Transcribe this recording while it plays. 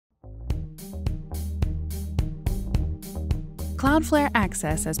Cloudflare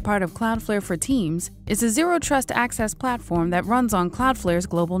Access, as part of Cloudflare for Teams, is a zero-trust access platform that runs on Cloudflare's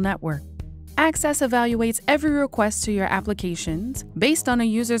global network. Access evaluates every request to your applications based on a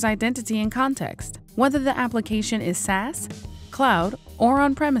user's identity and context, whether the application is SaaS, cloud, or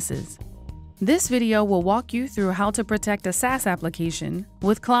on-premises. This video will walk you through how to protect a SaaS application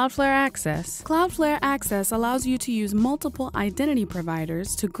with Cloudflare Access. Cloudflare Access allows you to use multiple identity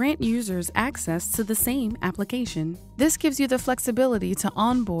providers to grant users access to the same application. This gives you the flexibility to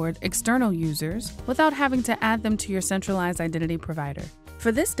onboard external users without having to add them to your centralized identity provider.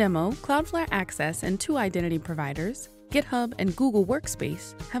 For this demo, Cloudflare Access and two identity providers, Github and Google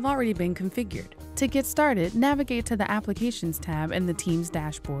Workspace, have already been configured. To get started, navigate to the Applications tab in the Teams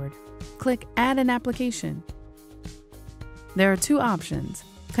dashboard. Click Add an Application. There are two options: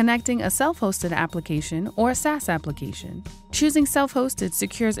 connecting a self-hosted application or a SaaS application. Choosing self-hosted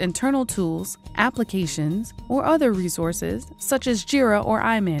secures internal tools, applications, or other resources such as Jira or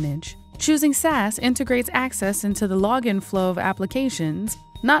iManage. Choosing SaaS integrates access into the login flow of applications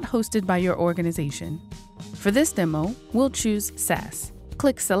not hosted by your organization. For this demo, we'll choose SaaS.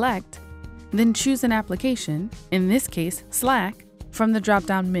 Click Select, then choose an application, in this case Slack, from the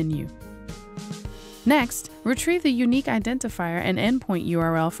drop-down menu. Next, retrieve the unique identifier and endpoint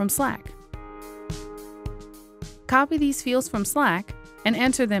URL from Slack. Copy these fields from Slack and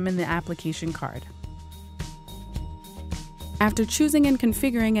enter them in the application card. After choosing and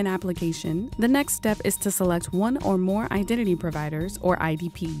configuring an application, the next step is to select one or more identity providers or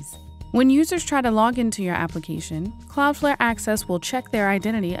IDPs. When users try to log into your application, Cloudflare Access will check their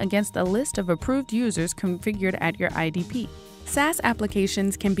identity against a list of approved users configured at your IDP. SaaS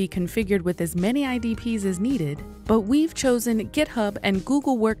applications can be configured with as many IDPs as needed, but we've chosen GitHub and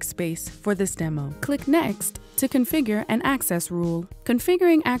Google Workspace for this demo. Click Next to configure an access rule.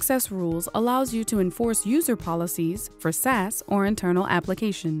 Configuring access rules allows you to enforce user policies for SaaS or internal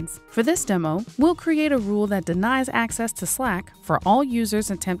applications. For this demo, we'll create a rule that denies access to Slack for all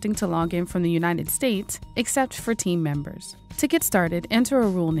users attempting to log in from the United States, except for team members. To get started, enter a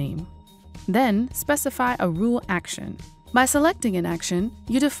rule name. Then, specify a rule action. By selecting an action,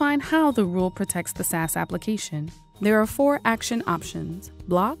 you define how the rule protects the SaaS application. There are 4 action options: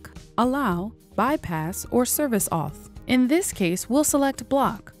 block, allow, bypass, or service auth. In this case, we'll select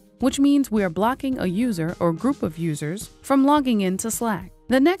block, which means we are blocking a user or group of users from logging into Slack.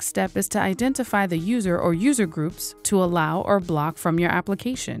 The next step is to identify the user or user groups to allow or block from your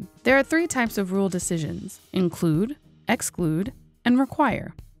application. There are 3 types of rule decisions: include, exclude, and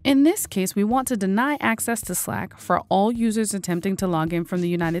require. In this case, we want to deny access to Slack for all users attempting to log in from the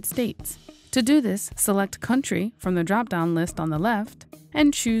United States. To do this, select Country from the drop-down list on the left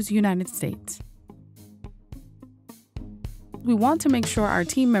and choose United States. We want to make sure our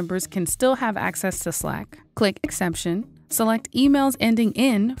team members can still have access to Slack. Click Exception, select emails ending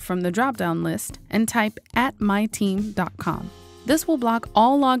in from the drop-down list, and type @myteam.com. This will block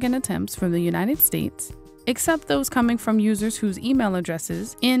all login attempts from the United States, except those coming from users whose email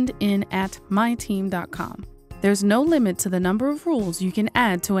addresses end in @myteam.com. There's no limit to the number of rules you can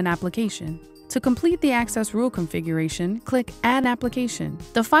add to an application. To complete the access rule configuration, click Add Application.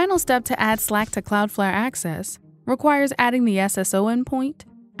 The final step to add Slack to Cloudflare Access requires adding the SSO endpoint,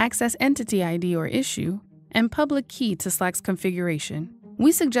 Access Entity ID or issue, and public key to Slack's configuration.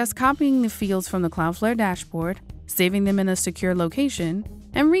 We suggest copying the fields from the Cloudflare dashboard, saving them in a secure location,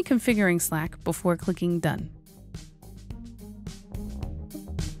 and reconfiguring Slack before clicking Done.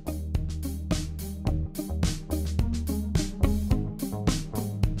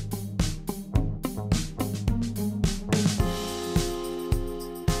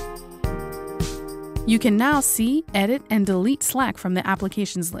 You can now see, edit, and delete Slack from the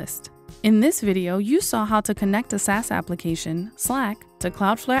applications list. In this video, you saw how to connect a SaaS application, Slack, to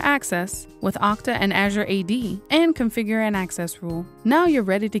Cloudflare Access with Okta and Azure AD and configure an access rule. Now you're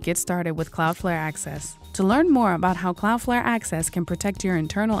ready to get started with Cloudflare Access. To learn more about how Cloudflare Access can protect your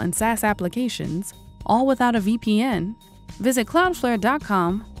internal and SaaS applications, all without a VPN, visit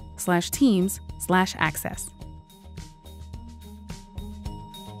cloudflare.com/teams/access.